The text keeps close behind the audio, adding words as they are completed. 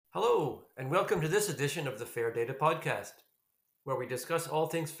Hello, and welcome to this edition of the FAIR Data Podcast, where we discuss all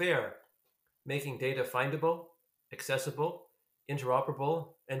things FAIR, making data findable, accessible, interoperable,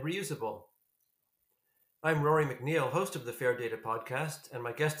 and reusable. I'm Rory McNeil, host of the FAIR Data Podcast, and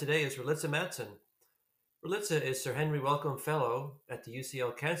my guest today is Ralitsa Madsen. Ralitsa is Sir Henry Wellcome Fellow at the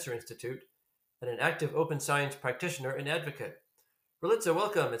UCL Cancer Institute and an active open science practitioner and advocate. Ralitsa,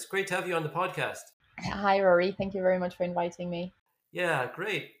 welcome. It's great to have you on the podcast. Hi, Rory. Thank you very much for inviting me. Yeah,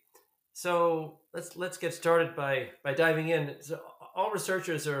 great. So let's get started by diving in. So all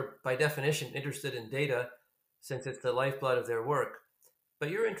researchers are by definition interested in data since it's the lifeblood of their work. But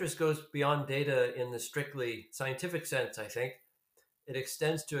your interest goes beyond data in the strictly scientific sense, I think. It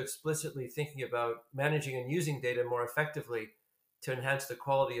extends to explicitly thinking about managing and using data more effectively to enhance the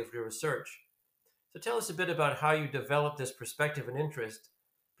quality of your research. So tell us a bit about how you developed this perspective and interest.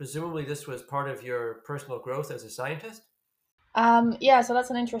 Presumably this was part of your personal growth as a scientist? Yeah, so that's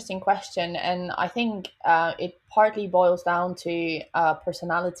an interesting question, and I think it partly boils down to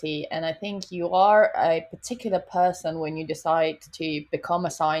personality. And I think you are a particular person when you decide to become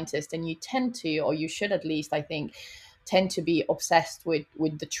a scientist, and you tend to, or you should at least, I think, tend to be obsessed with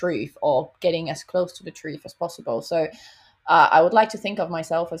the truth or getting as close to the truth as possible. So I would like to think of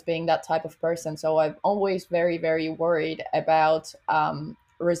myself as being that type of person. So I'm always very, very worried about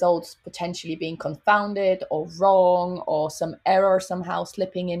results potentially being confounded or wrong or some error somehow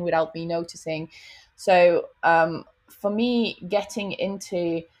slipping in without me noticing. So for me, getting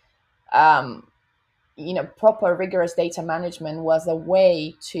into um, proper rigorous data management was a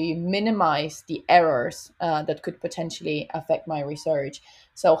way to minimize the errors that could potentially affect my research.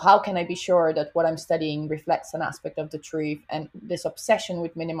 So how can I be sure that what I'm studying reflects an aspect of the truth? And this obsession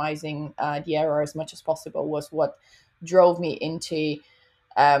with minimizing the error as much as possible was what drove me into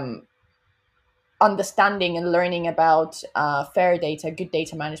um, understanding and learning about fair data, good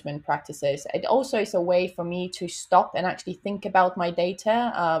data management practices. It also is a way for me to stop and actually think about my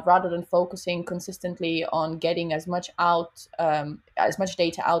data rather than focusing consistently on getting as much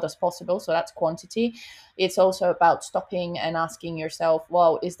data out as possible. So that's quantity. It's also about stopping and asking yourself,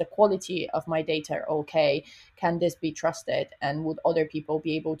 well, is the quality of my data okay? Can this be trusted? And would other people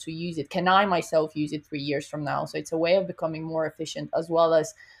be able to use it? Can I myself use it 3 years from now? So it's a way of becoming more efficient as well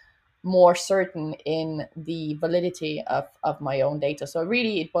as more certain in the validity of my own data. So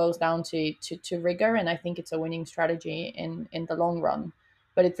really it boils down to rigor, and I think it's a winning strategy in the long run.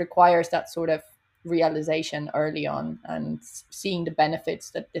 But it requires that sort of realization early on and seeing the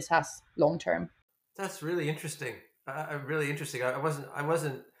benefits that this has long term. That's really interesting. Really interesting. I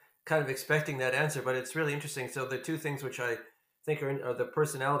wasn't kind of expecting that answer, but it's really interesting. So the two things which I think are the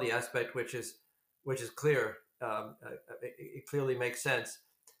personality aspect, which is clear. It clearly makes sense,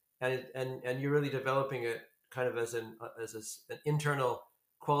 and you're really developing it kind of an internal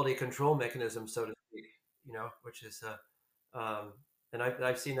quality control mechanism, so to speak. Which is and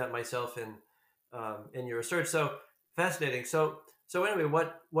I've seen that myself in your research. So fascinating. So anyway,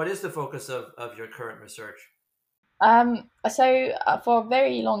 what is the focus of your current research? For a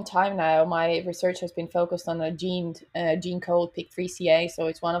very long time now, my research has been focused on a gene called PIK3CA. So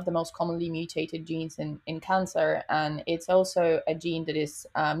it's one of the most commonly mutated genes in cancer, and it's also a gene that is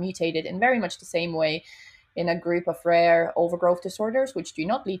mutated in very much the same way in a group of rare overgrowth disorders, which do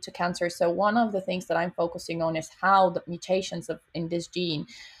not lead to cancer. So one of the things that I'm focusing on is how the mutations in this gene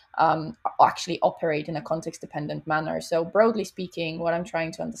actually operate in a context-dependent manner. So broadly speaking, what I'm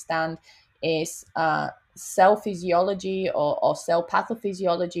trying to understand is cell physiology or cell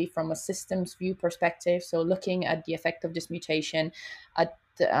pathophysiology from a systems view perspective. So looking at the effect of this mutation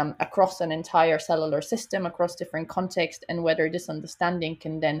across an entire cellular system, across different contexts, and whether this understanding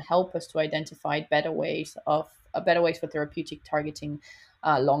can then help us to identify better ways for therapeutic targeting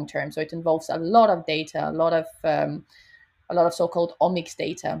long term. So it involves a lot of data, a lot of so-called omics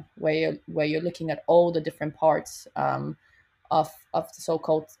data, where you're looking at all the different parts of the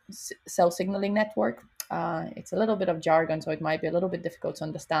so-called cell signaling network. It's a little bit of jargon, so it might be a little bit difficult to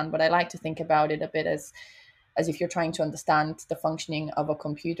understand, but I like to think about it a bit as if you're trying to understand the functioning of a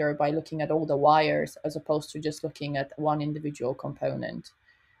computer by looking at all the wires as opposed to just looking at one individual component.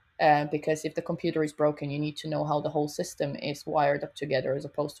 Because if the computer is broken, you need to know how the whole system is wired up together as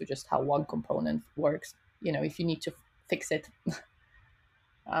opposed to just how one component works. If you need to fix it.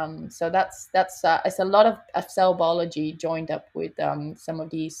 So that's it's a lot of cell biology joined up with some of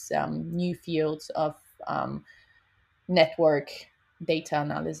these new fields of um, network data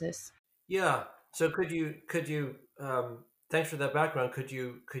analysis. Yeah. So could you thanks for that background. Could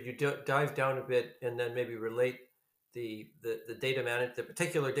you dive down a bit and then maybe relate the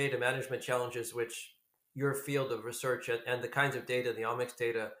particular data management challenges your field of research and the kinds of data, the omics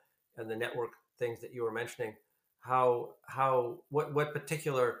data and the network things that you were mentioning, what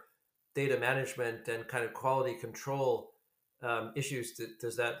particular data management and kind of quality control issues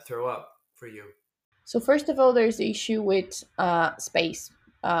does that throw up for you? So first of all, there's the issue with space.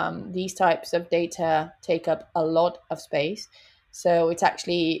 These types of data take up a lot of space. So it's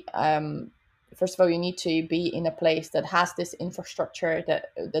actually, first of all, you need to be in a place that has this infrastructure,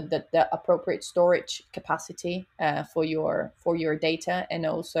 that the appropriate storage capacity for your data, and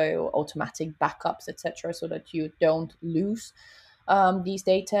also automatic backups, etc., so that you don't lose these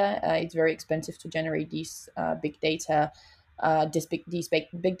data. It's very expensive to generate these big data, these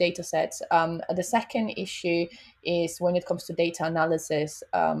big data sets. The second issue is when it comes to data analysis,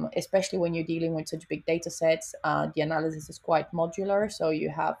 especially when you're dealing with such big data sets. The analysis is quite modular, so you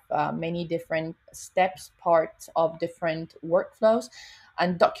have many different steps, parts of different workflows,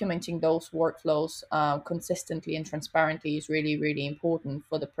 and documenting those workflows consistently and transparently is really, really important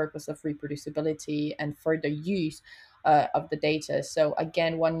for the purpose of reproducibility and further use of the data. So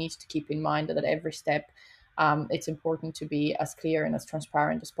again, one needs to keep in mind that at every step, it's important to be as clear and as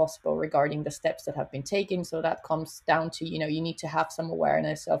transparent as possible regarding the steps that have been taken. So that comes down to, you need to have some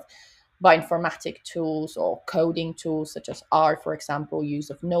awareness of bioinformatic tools or coding tools such as R, for example, use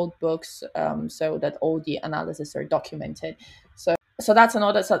of notebooks, so that all the analysis are documented. So that's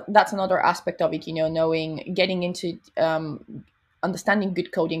another aspect of it, knowing, getting into understanding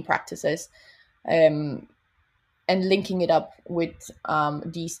good coding practices, um, and linking it up with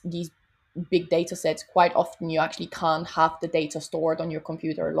these big data sets. Quite often you actually can't have the data stored on your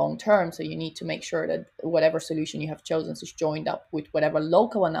computer long term, so you need to make sure that whatever solution you have chosen is joined up with whatever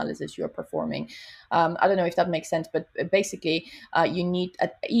local analysis you're performing. I don't know if that makes sense, but basically you need,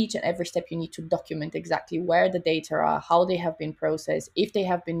 at each and every step, you need to document exactly where the data are, how they have been processed, if they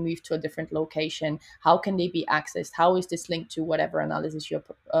have been moved to a different location, how can they be accessed, how is this linked to whatever analysis you're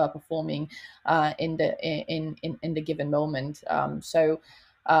performing in the given moment.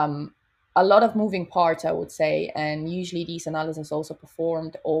 Um, a lot of moving parts, I would say, and usually these analyses also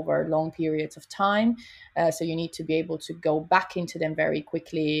performed over long periods of time. So you need to be able to go back into them very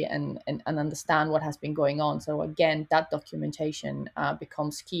quickly and understand what has been going on. So again, that documentation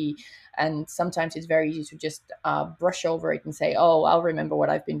becomes key. And sometimes it's very easy to just brush over it and say, oh, I'll remember what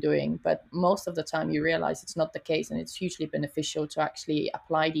I've been doing. But most of the time you realize it's not the case, and it's hugely beneficial to actually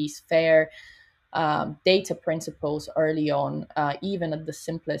apply these FAIR data principles early on, even at the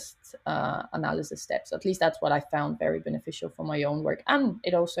simplest analysis steps. At least that's what I found very beneficial for my own work. And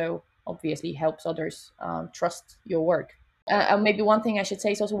it also obviously helps others trust your work. And maybe one thing I should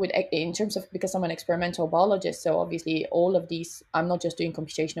say is also with, in terms of, because I'm an experimental biologist, so obviously all of these, I'm not just doing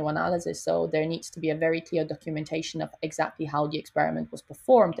computational analysis, so there needs to be a very clear documentation of exactly how the experiment was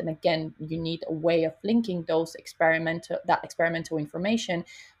performed. And again, you need a way of linking that experimental information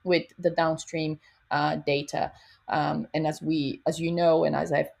with the downstream data. And as you know, and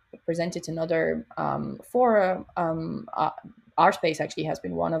as I've presented in other fora, our space actually has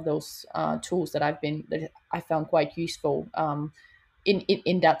been one of those tools that I found quite useful,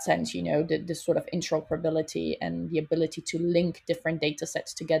 in that sense, the sort of interoperability and the ability to link different data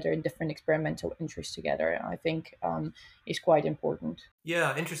sets together and different experimental interests together, I think is quite important.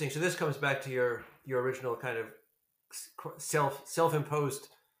 Yeah, interesting. So this comes back to your original kind of self-imposed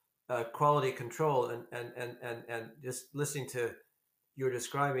quality control, and just listening to you're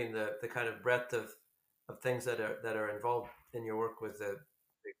describing the kind of breadth of things that are involved in your work with the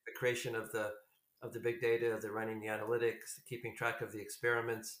creation of the big data, the running the analytics, keeping track of the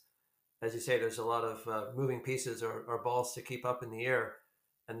experiments. As you say, there's a lot of moving pieces or balls to keep up in the air,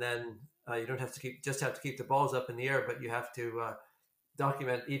 and then you don't have to have to keep the balls up in the air, but you have to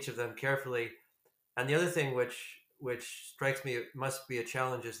document each of them carefully. And the other thing which strikes me must be a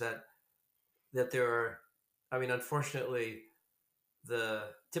challenge is that there are, I mean, unfortunately,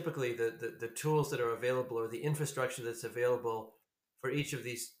 typically the tools that are available or the infrastructure that's available for each of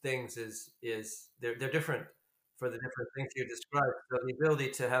these things is they're different for the different things you described. So the ability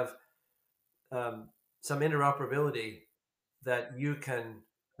to have some interoperability that you can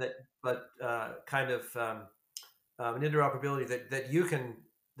that but kind of an interoperability that you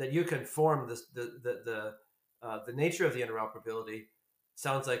can form the nature of the interoperability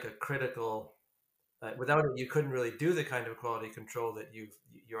sounds like a critical. Without it, you couldn't really do the kind of quality control that you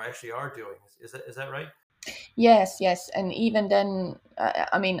actually are doing. Is that right? Yes, yes, and even then,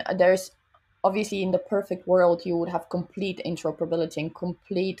 I mean, there's obviously, in the perfect world, you would have complete interoperability and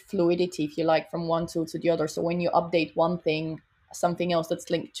complete fluidity, if you like, from one tool to the other. So when you update one thing, something else that's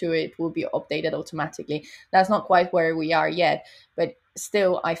linked to it will be updated automatically. That's not quite where we are yet, but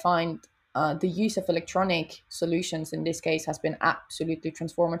still, I find the use of electronic solutions in this case has been absolutely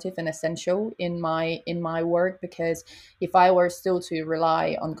transformative and essential in my work, because if I were still to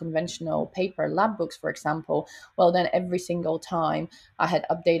rely on conventional paper lab books, for example, well, then every single time I had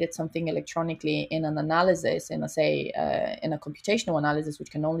updated something electronically in an analysis, in a say in a computational analysis,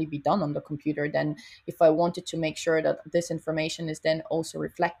 which can only be done on the computer, then if I wanted to make sure that this information is then also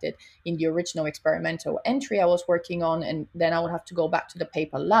reflected in the original experimental entry I was working on, and then I would have to go back to the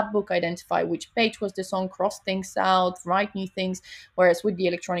paper lab book, identify which page was this on, cross things out, write new things. Whereas with the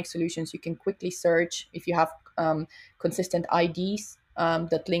electronic solutions, you can quickly search if you have consistent IDs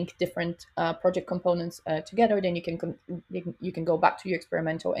that link different project components together. Then you can go back to your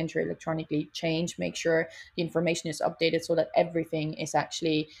experimental entry electronically, change, make sure the information is updated so that everything is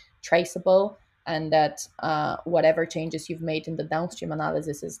actually traceable, and that whatever changes you've made in the downstream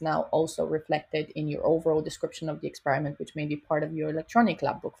analysis is now also reflected in your overall description of the experiment, which may be part of your electronic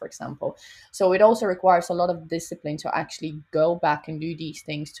lab book, for example. So it also requires a lot of discipline to actually go back and do these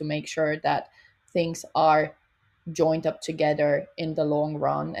things to make sure that things are joined up together in the long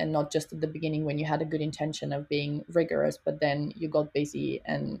run, and not just at the beginning when you had a good intention of being rigorous, but then you got busy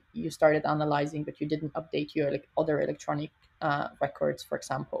and you started analyzing, but you didn't update your other electronic records, for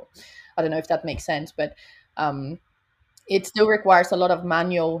example. I don't know if that makes sense, but it still requires a lot of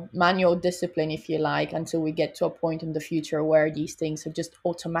manual discipline, if you like, until we get to a point in the future where these things have just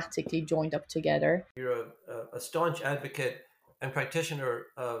automatically joined up together. You're a staunch advocate and practitioner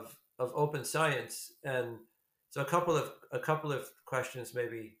of open science, and so a couple of questions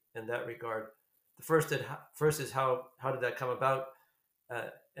maybe in that regard. The first is how did that come about? Uh,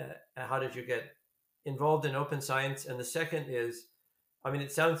 how did you get involved in open science? And the second is, I mean,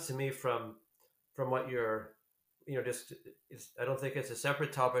 it sounds to me from what you're, just I don't think it's a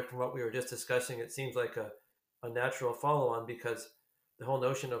separate topic from what we were just discussing. It seems like a natural follow on, because the whole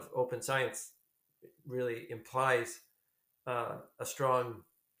notion of open science really implies a strong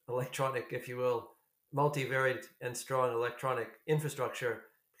electronic, if you will, multivariate and strong electronic infrastructure,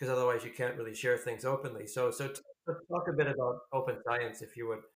 because otherwise you can't really share things openly. Talk a bit about open science, if you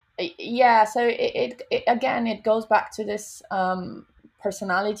would. Yeah, so it again, it goes back to this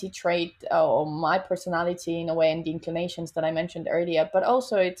personality trait, or my personality in a way, and the inclinations that I mentioned earlier, but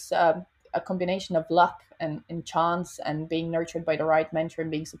also it's a combination of luck and chance, and being nurtured by the right mentor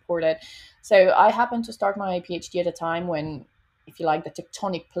and being supported. So I happened to start my PhD at a time when, if you like, the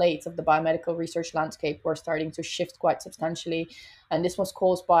tectonic plates of the biomedical research landscape were starting to shift quite substantially, and this was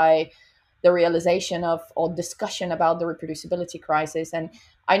caused by the realization of, or discussion about, the reproducibility crisis. And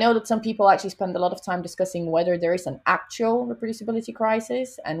I know that some people actually spend a lot of time discussing whether there is an actual reproducibility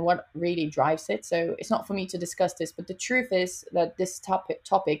crisis and what really drives it. So it's not for me to discuss this, but the truth is that this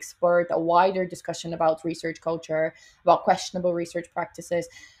topic spurred a wider discussion about research culture, about questionable research practices,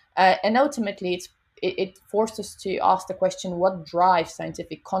 and ultimately it forced us to ask the question: what drives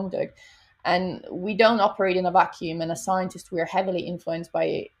scientific conduct? And we don't operate in a vacuum. And as scientists, we are heavily influenced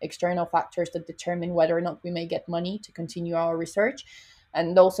by external factors that determine whether or not we may get money to continue our research.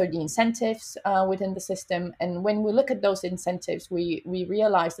 And those are the incentives within the system. And when we look at those incentives, we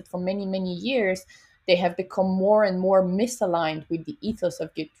realize that for many, many years, they have become more and more misaligned with the ethos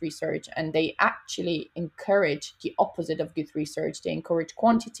of good research. And they actually encourage the opposite of good research. They encourage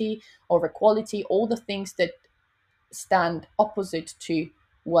quantity over quality, all the things that stand opposite to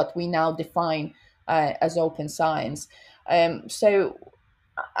what we now define as open science. So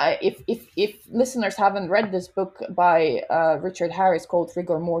if listeners haven't read this book by Richard Harris called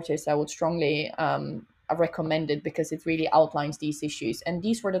Rigor Mortis, I would strongly recommend it, because it really outlines these issues. And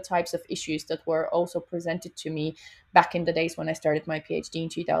these were the types of issues that were also presented to me back in the days when I started my PhD in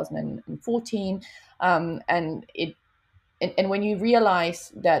 2014. And when you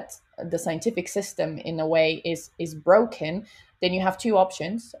realize that the scientific system in a way is broken, then you have two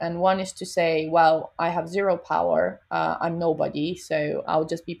options. And one is to say, well, I have zero power, I'm nobody, so I'll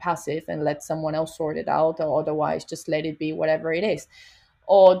just be passive and let someone else sort it out, or otherwise just let it be whatever it is.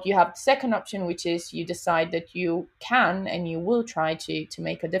 Or you have the second option, which is you decide that you can and you will try to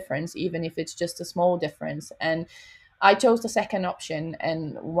make a difference, even if it's just a small difference. And I chose the second option.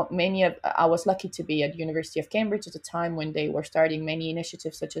 And I was lucky to be at the University of Cambridge at a time when they were starting many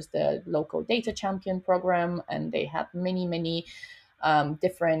initiatives, such as the local data champion program, and they had many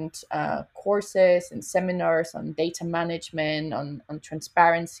different courses and seminars on data management, on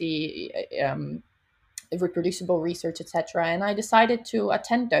transparency, reproducible research, etc. And I decided to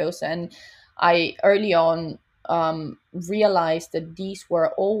attend those. And I early on realized that these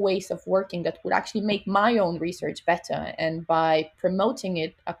were all ways of working that would actually make my own research better. And by promoting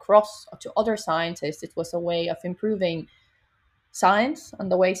it across to other scientists, it was a way of improving science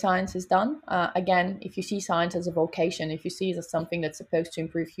and the way science is done. Again, if you see science as a vocation, if you see it as something that's supposed to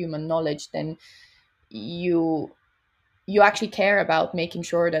improve human knowledge, then you you actually care about making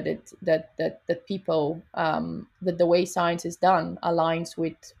sure that that people that the way science is done aligns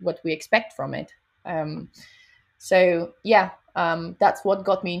with what we expect from it. Um, so yeah, that's what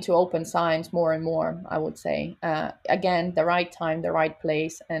got me into open science more and more, I would say. Again, the right time, the right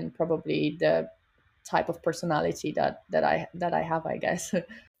place, and probably the type of personality that I have, I guess.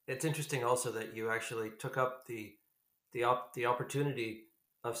 It's interesting also that you actually took up the opportunity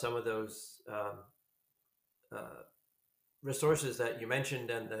of some of those uh, resources that you mentioned,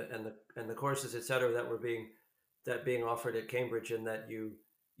 and the courses, etc., that were being offered at Cambridge, and that you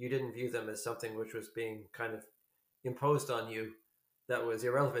didn't view them as something which was being kind of imposed on you, that was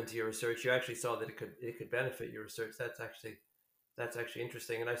irrelevant to your research. You actually saw that it could benefit your research. That's actually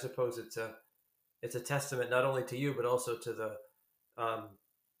interesting, and I suppose it's a testament not only to you but also to the um,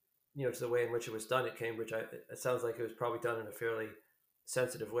 to the way in which it was done at Cambridge. It sounds like it was probably done in a fairly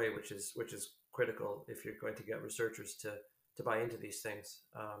sensitive way, which is critical if you're going to get researchers to buy into these things,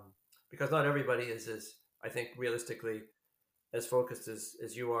 because not everybody is as, I think, realistically as focused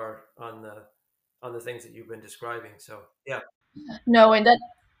as you are on the things that you've been describing. So yeah. No, and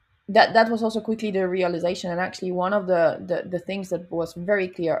that was also quickly the realization. And actually, one of the things that was very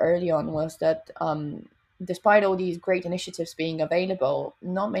clear early on was that despite all these great initiatives being available,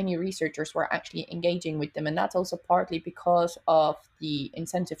 not many researchers were actually engaging with them. And that's also partly because of the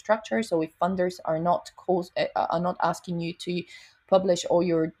incentive structure. So if funders are not asking you to publish all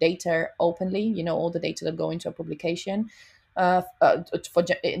your data openly, all the data that go into a publication,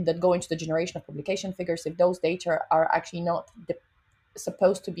 that go into the generation of publication figures, if those data are actually not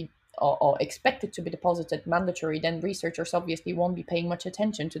supposed to be or expected to be deposited mandatory, then researchers obviously won't be paying much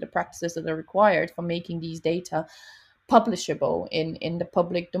attention to the practices that are required for making these data publishable in the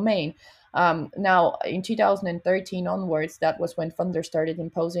public domain. Now, in 2013 onwards, that was when funders started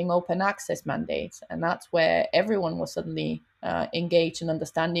imposing open access mandates, and that's where everyone was suddenly engaged in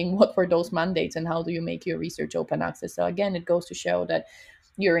understanding what were those mandates and how do you make your research open access. So again, it goes to show that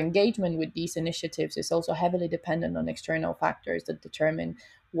your engagement with these initiatives is also heavily dependent on external factors that determine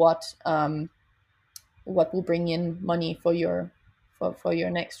what will bring in money for your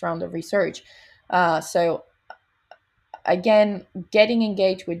next round of research. So again, getting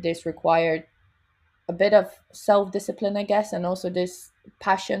engaged with this required a bit of self-discipline, I guess, and also this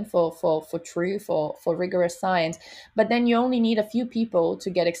passion for truth, for rigorous science. But then you only need a few people to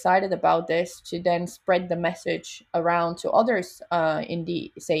get excited about this to then spread the message around to others in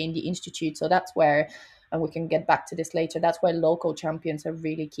the institute. So that's where, and we can get back to this later, that's where local champions are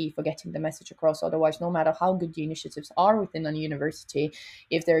really key for getting the message across. Otherwise, no matter how good the initiatives are within a university,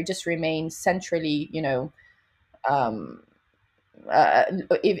 if they just remain centrally, um,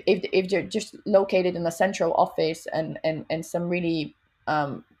 if they're just located in a central office and some really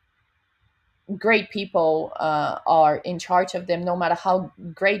great people are in charge of them, no matter how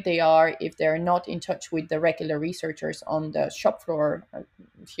great they are, if they're not in touch with the regular researchers on the shop floor,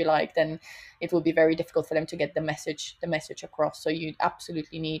 if you like, then it will be very difficult for them to get the message across. So you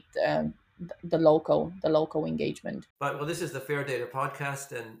absolutely need the local engagement. But well, this is the FAIR Data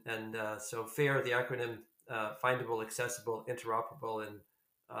podcast, and so FAIR, the acronym, findable, accessible, interoperable,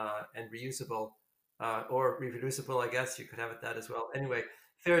 and reusable, or reproducible. I guess you could have it that as well. Anyway,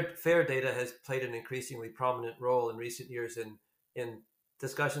 FAIR Data has played an increasingly prominent role in recent years in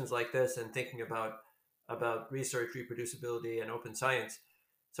discussions like this and thinking about research, reproducibility, and open science.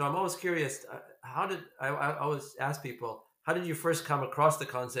 So I'm always curious, how did I always ask people, how did you first come across the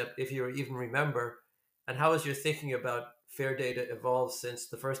concept, if you even remember, and how has your thinking about fair data evolved since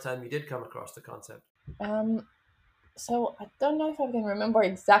the first time you did come across the concept? um, So I don't know if I can remember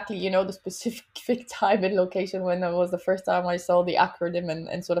exactly, the specific time and location when it was the first time I saw the acronym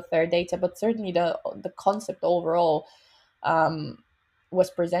and sort of fair data, but certainly the concept overall um, was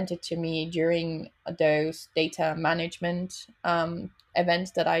presented to me during those data management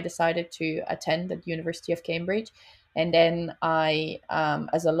events that I decided to attend at the University of Cambridge. And then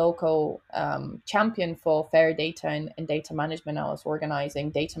as a local champion for fair data and data management, I was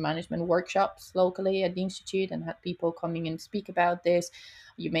organizing data management workshops locally at the institute and had people coming and speak about this.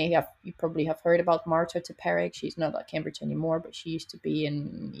 You probably have heard about Marta Teperek. She's not at Cambridge anymore, but she used to be,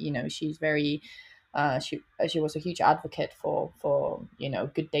 and she's very she was a huge advocate for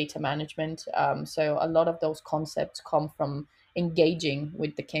good data management. So a lot of those concepts come from engaging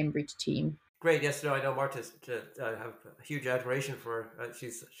with the Cambridge team. Great. Yes, no, I know Marta. I have a huge admiration for her.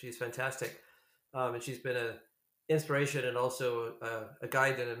 She's fantastic, and she's been an inspiration and also a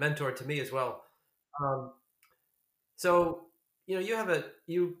guide and a mentor to me as well. Um, so, you have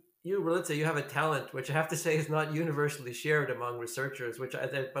Ralitsa, you have a talent which I have to say is not universally shared among researchers.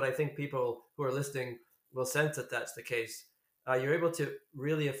 But I think people who are listening will sense that that's the case. You're able to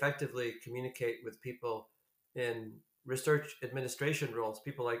really effectively communicate with people in research administration roles,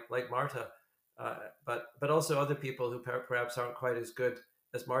 people like Marta, but also other people who perhaps aren't quite as good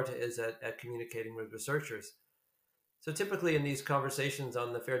as Marta is at communicating with researchers. So typically in these conversations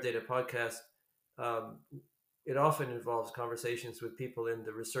on the Fair Data podcast, um, it often involves conversations with people in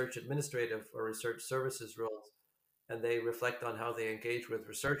the research administrative or research services roles, and they reflect on how they engage with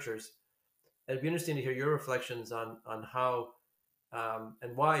researchers. It'd be interesting to hear your reflections on how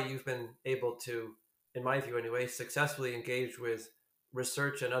and why you've been able to, in my view anyway, successfully engage with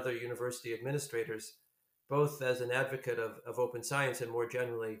research and other university administrators, both as an advocate of open science and more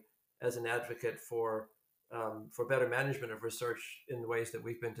generally as an advocate for better management of research in the ways that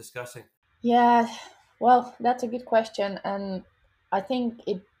we've been discussing. Yeah, well, that's a good question. And I think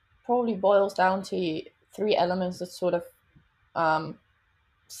it probably boils down to three elements that sort of um,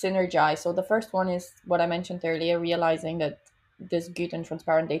 synergize. So the first one is what I mentioned earlier, realizing that this good and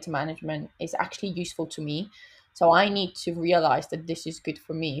transparent data management is actually useful to me. So I need to realize that this is good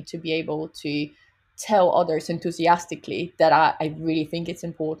for me to be able to tell others enthusiastically that I really think it's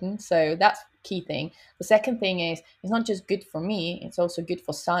important. So that's key thing. The second thing is it's not just good for me, it's also good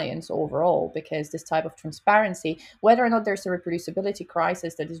for science overall, because this type of transparency, whether or not there's a reproducibility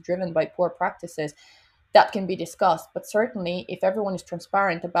crisis that is driven by poor practices, that can be discussed. But certainly, if everyone is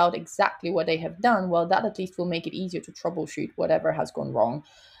transparent about exactly what they have done, well, that at least will make it easier to troubleshoot whatever has gone wrong.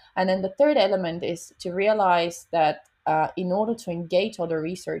 And then the third element is to realize that in order to engage other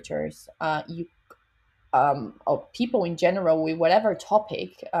researchers, you or people in general with whatever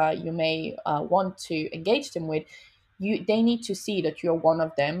topic you may want to engage them with, they need to see that you're one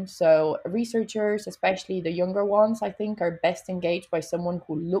of them. So researchers, especially the younger ones, I think are best engaged by someone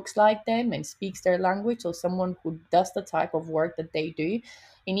who looks like them and speaks their language, or someone who does the type of work that they do.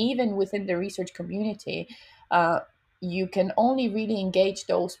 And even within the research community, uh, you can only really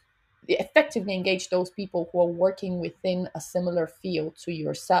effectively engage those people who are working within a similar field to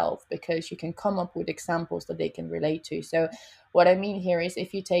yourself, because you can come up with examples that they can relate to. So what I mean here is,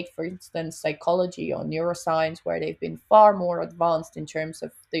 if you take, for instance, psychology or neuroscience, where they've been far more advanced in terms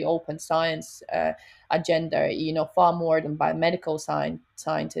of the open science agenda, far more than biomedical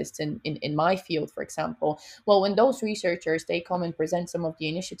scientists in my field, for example. Well, when those researchers, they come and present some of the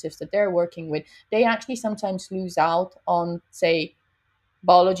initiatives that they're working with, they actually sometimes lose out on, say,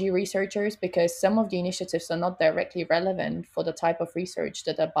 biology researchers, because some of the initiatives are not directly relevant for the type of research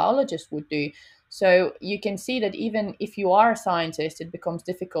that a biologist would do. So you can see that even if you are a scientist, it becomes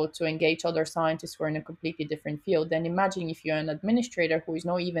difficult to engage other scientists who are in a completely different field. Then imagine if you're an administrator who is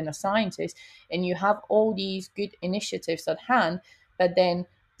not even a scientist, and you have all these good initiatives at hand, but then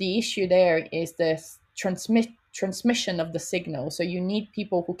the issue there is the transmission of the signal. So you need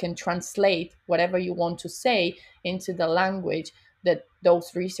people who can translate whatever you want to say into the language that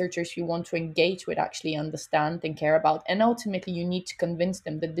those researchers you want to engage with actually understand and care about. And ultimately, you need to convince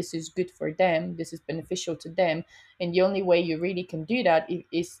them that this is good for them, this is beneficial to them. And the only way you really can do that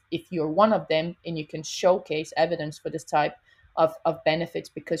is if you're one of them and you can showcase evidence for this type of benefits,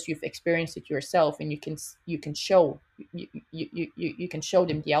 because you've experienced it yourself, and you can show you can show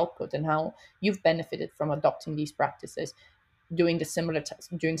them the output and how you've benefited from adopting these practices, doing similar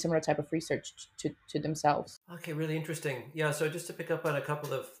type of research to themselves. Okay, really interesting. Yeah, so just to pick up on a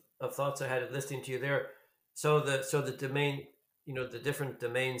couple of thoughts I had listening to you there. So the domain, the different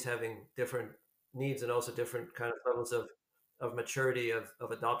domains having different needs and also different kind of levels of maturity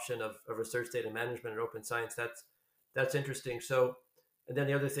of adoption of research data management and open science. That's interesting. So, and then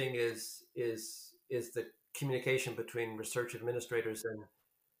the other thing is the communication between research administrators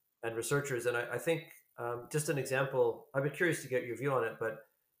and researchers. And I think just an example, I'd be curious to get your view on it, but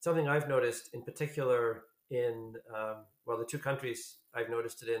something I've noticed in particular in, well, the two countries I've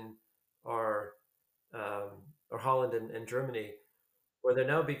noticed it in are, are Holland and Germany, where they're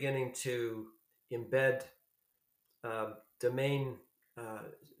now beginning to embed domain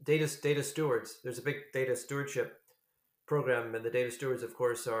data stewards. There's a big data stewardship program, and the data stewards, of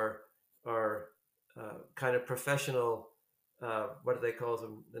course, are kind of professional. What do they call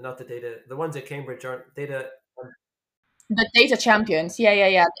them? They're not the data. The ones at Cambridge aren't data. The data champions, yeah, yeah,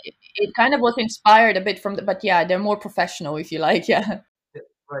 yeah. It kind of was inspired a bit from but yeah, they're more professional, if you like. Yeah.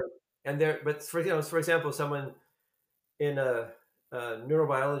 Right, and they're but for example, someone in a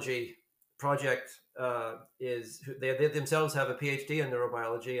neurobiology project they themselves have a PhD in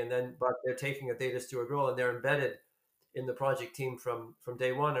neurobiology, and then but they're taking a data steward role, and they're embedded in the project team from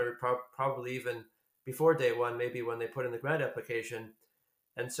day one, or probably even before day one, maybe when they put in the grant application.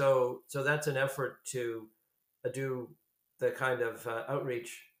 And so that's an effort to do the kind of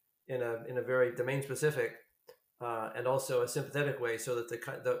outreach in a very domain specific and also a sympathetic way, so that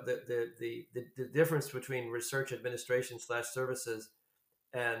the difference between research administration slash services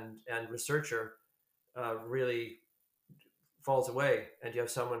and researcher really falls away, and you have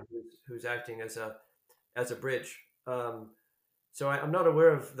someone who's acting as a bridge. So I'm not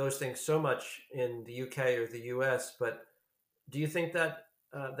aware of those things so much in the UK or the US, but do you think that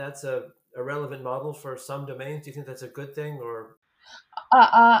that's a relevant model for some domains? Do you think that's a good thing, or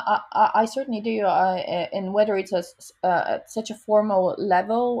I certainly do, and whether it's at such a formal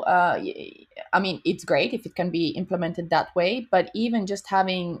level, I mean, it's great if it can be implemented that way. But even just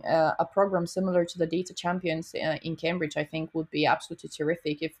having a program similar to the Data Champions in Cambridge, I think would be absolutely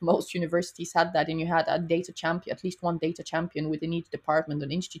terrific if most universities had that, and you had a data champion, at least one data champion within each department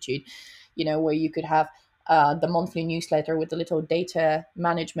and institute, where you could have the monthly newsletter with the little data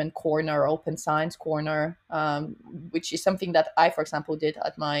management corner, open science corner, which is something that I, for example, did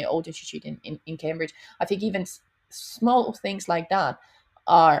at my old institute in Cambridge. I think even small things like that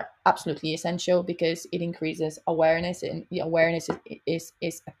are absolutely essential because it increases awareness, and the awareness is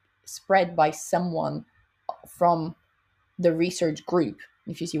spread by someone from the research group,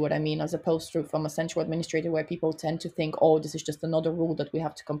 if you see what I mean, as opposed to from a central administrator where people tend to think, oh, this is just another rule that we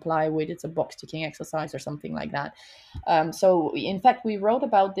have to comply with. It's a box ticking exercise or something like that. So in fact, we wrote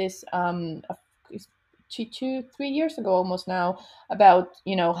about this 3 years ago almost now, about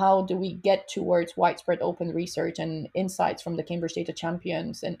how do we get towards widespread open research and insights from the Cambridge Data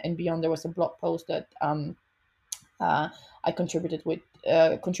Champions and beyond. There was a blog post that uh, I contributed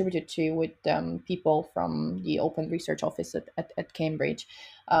to with people from the Open Research Office at Cambridge,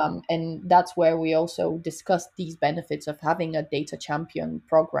 and that's where we also discussed these benefits of having a data champion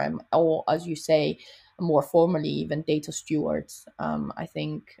program, or as you say, more formally, even data stewards. I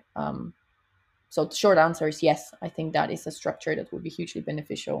think. So the short answer is yes. I think that is a structure that would be hugely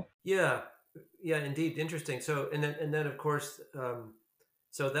beneficial. yeah, yeah, indeed, interesting. So and then of course,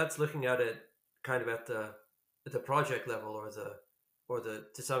 so that's looking at it kind of at the project level, or the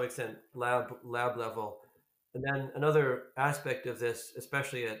to some extent lab level. And then another aspect of this,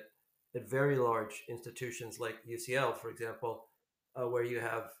 especially at very large institutions like UCL, for example, where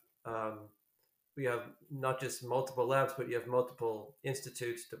um, you have not just multiple labs, but you have multiple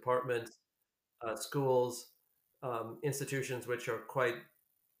institutes, departments, schools, institutions which are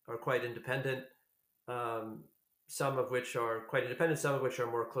quite independent. Um, some of which are quite independent, some of which are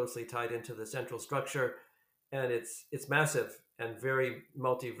more closely tied into the central structure, and it's massive and very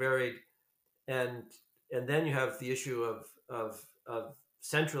multivariate. and and then you have the issue of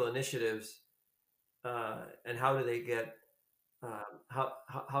central initiatives, and how do they get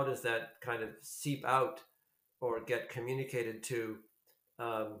how does that kind of seep out or get communicated to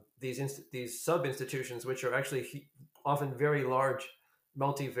these sub institutions, which are actually often very large,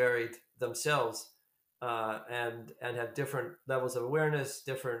 multivariate themselves, and have different levels of awareness,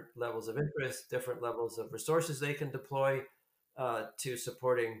 different levels of interest, different levels of resources they can deploy to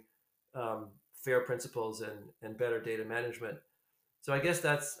supporting fair principles and better data management. So I guess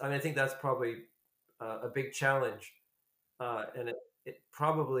I think that's probably a big challenge, and it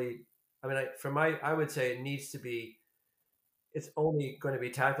probably, I would say it needs to be, it's only going to be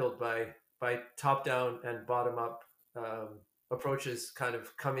tackled by top down and bottom up approaches kind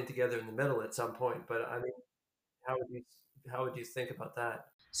of coming together in the middle at some point. But I mean, how would you how would you think about that?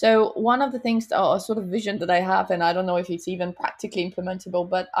 So one of the things, a sort of vision that I have, and I don't know if it's even practically implementable,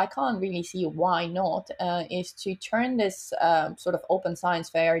 but I can't really see why not, is to turn this sort of open science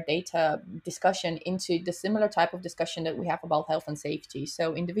fair data discussion into the similar type of discussion that we have about health and safety.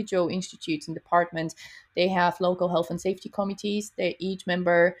 So individual institutes and departments, they have local health and safety committees. They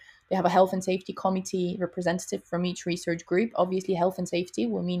have a health and safety committee representative from each research group. Obviously, health and safety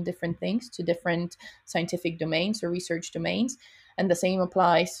will mean different things to different scientific domains or research domains. And the same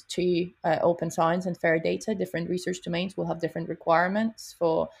applies to open science and fair data. Different research domains will have different requirements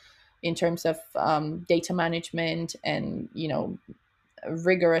for, in terms of data management and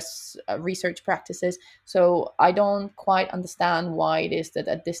rigorous research practices. So I don't quite understand why it is that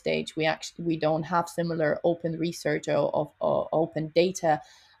at this stage we don't have similar open research or open data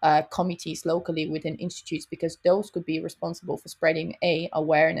committees locally within institutes, because those could be responsible for spreading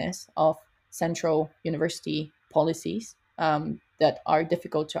awareness of central university policies that are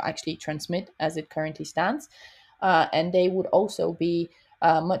difficult to actually transmit as it currently stands. And they would also be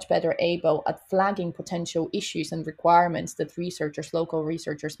much better able at flagging potential issues and requirements that local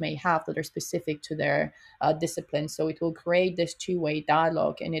researchers may have that are specific to their discipline. So it will create this two-way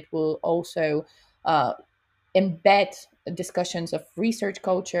dialogue, and it will also uh, embed discussions of research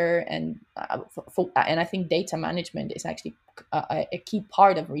culture and I think data management is actually a key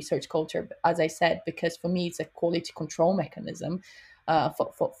part of research culture, as I said, because for me it's a quality control mechanism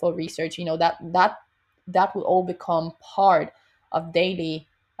for research. That will all become part of daily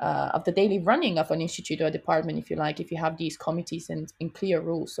of the daily running of an institute or a department, if you like, if you have these committees and clear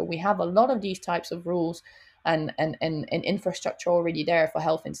rules. So we have a lot of these types of rules and infrastructure already there for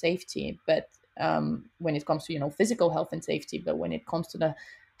health and safety. But when it comes to physical health and safety, but when it comes to the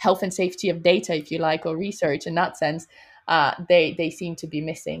health and safety of data, if you like, or research in that sense, they seem to be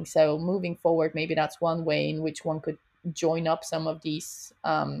missing. So moving forward, maybe that's one way in which one could join up some of these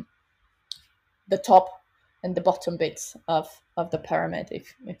the top and the bottom bits of the pyramid,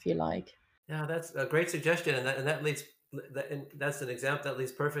 if you like. Yeah, that's a great suggestion, and that leads and that's an example that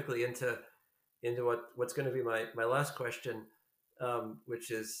leads perfectly into what's going to be my last question, which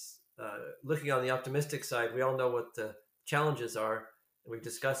is looking on the optimistic side. We all know what the challenges are, and we've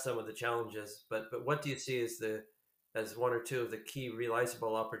discussed some of the challenges. But what do you see as one or two of the key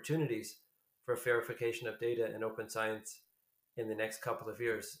realizable opportunities for FAIR-ification of data and open science in the next couple of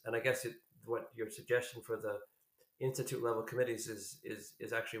years? And I guess what your suggestion for the institute level committees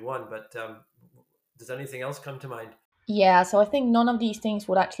is actually one. But does anything else come to mind? Yeah, so I think none of these things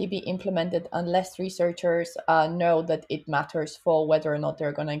would actually be implemented unless researchers know that it matters for whether or not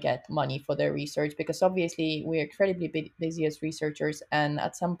they're going to get money for their research. Because obviously, we're incredibly busy as researchers, and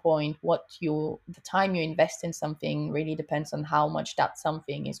at some point, the time you invest in something really depends on how much that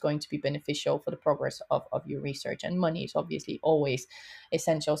something is going to be beneficial for the progress of your research. And money is obviously always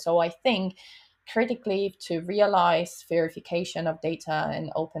essential. So I think critically to realize verification of data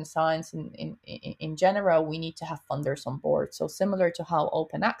and open science in general, we need to have funders on board. So similar to how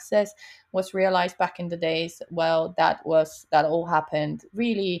open access was realized back in the days, well, that all happened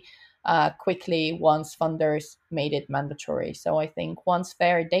really quickly once funders made it mandatory. So I think once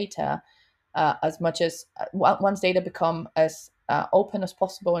fair data, as much as once data become as open as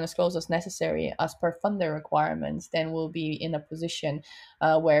possible and as close as necessary as per funder requirements, then we'll be in a position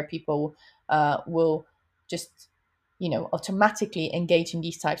where people will just automatically engage in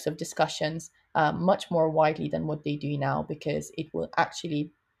these types of discussions much more widely than what they do now, because it will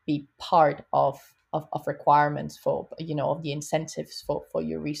actually be part of requirements for of the incentives for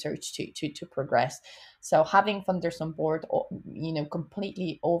your research to progress. So having funders on board, or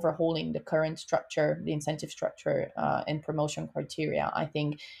completely overhauling the current structure, the incentive structure and promotion criteria, I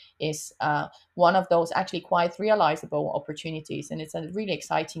think is one of those actually quite realizable opportunities, and it's a really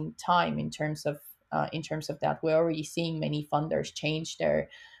exciting time in terms of that. We're already seeing many funders change their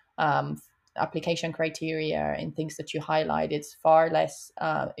application criteria and things that you highlight. It's far less,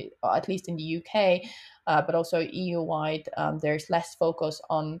 at least in the UK, but also EU wide. There's less focus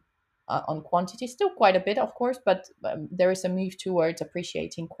on quantity, still quite a bit, of course, but there is a move towards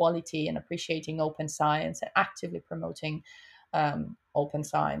appreciating quality and appreciating open science and actively promoting open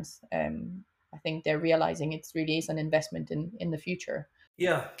science. I think they're realizing it really is an investment in the future.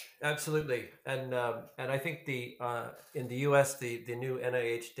 Yeah, absolutely. And I think the in the U.S. the new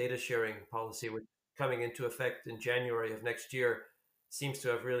NIH data sharing policy, which is coming into effect in January of next year, seems to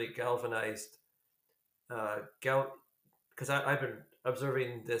have really galvanized gal because I've been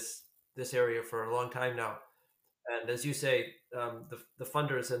observing this area for a long time now. And as you say, the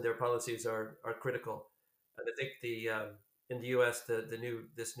funders and their policies are critical. And I think the in the U.S.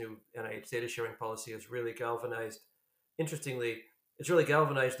 This new NIH data sharing policy has really galvanized. Interestingly, it's really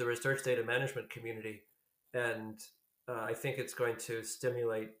galvanized the research data management community, and I think it's going to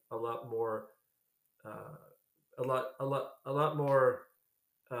stimulate a lot more, uh, a lot more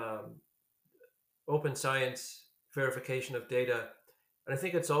um, open science verification of data. And I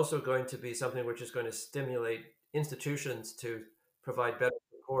think it's also going to be something which is going to stimulate institutions to provide better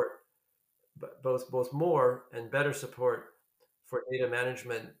support, both more and better support for data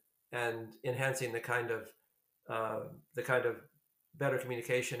management and enhancing uh, the kind of better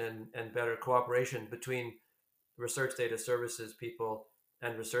communication and better cooperation between research data services people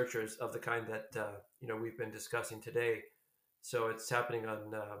and researchers of the kind that we've been discussing today. So it's happening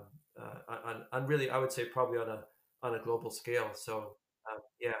on really, I would say, probably on a global scale. So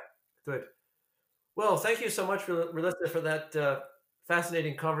yeah, good. Well, thank you so much, Ralitsa, for that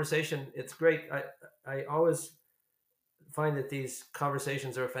fascinating conversation. It's great. I always find that these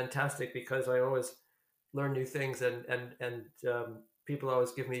conversations are fantastic because I always learn new things, and people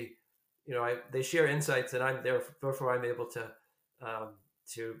always give me, they share insights, and I'm there. Therefore, I'm able to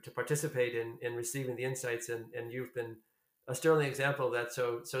participate in receiving the insights, and you've been a sterling example of that.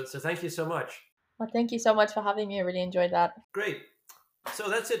 So thank you so much. Well, thank you so much for having me. I really enjoyed that. Great. So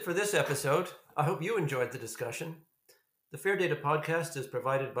that's it for this episode. I hope you enjoyed the discussion. The Fair Data Podcast is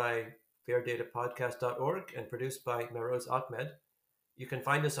provided by fairdatapodcast.org and produced by Meroz Ahmed. You can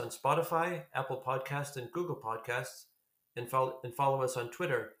find us on Spotify, Apple Podcasts, and Google Podcasts, and follow us on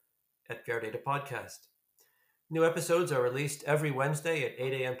Twitter at Fair Data Podcast. New episodes are released every Wednesday at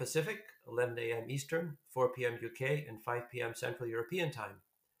 8 a.m. Pacific, 11 a.m. Eastern, 4 p.m. UK, and 5 p.m. Central European Time.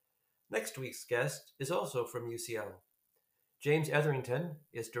 Next week's guest is also from UCL. James Etherington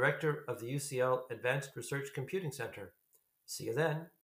is director of the UCL Advanced Research Computing Center. See you then.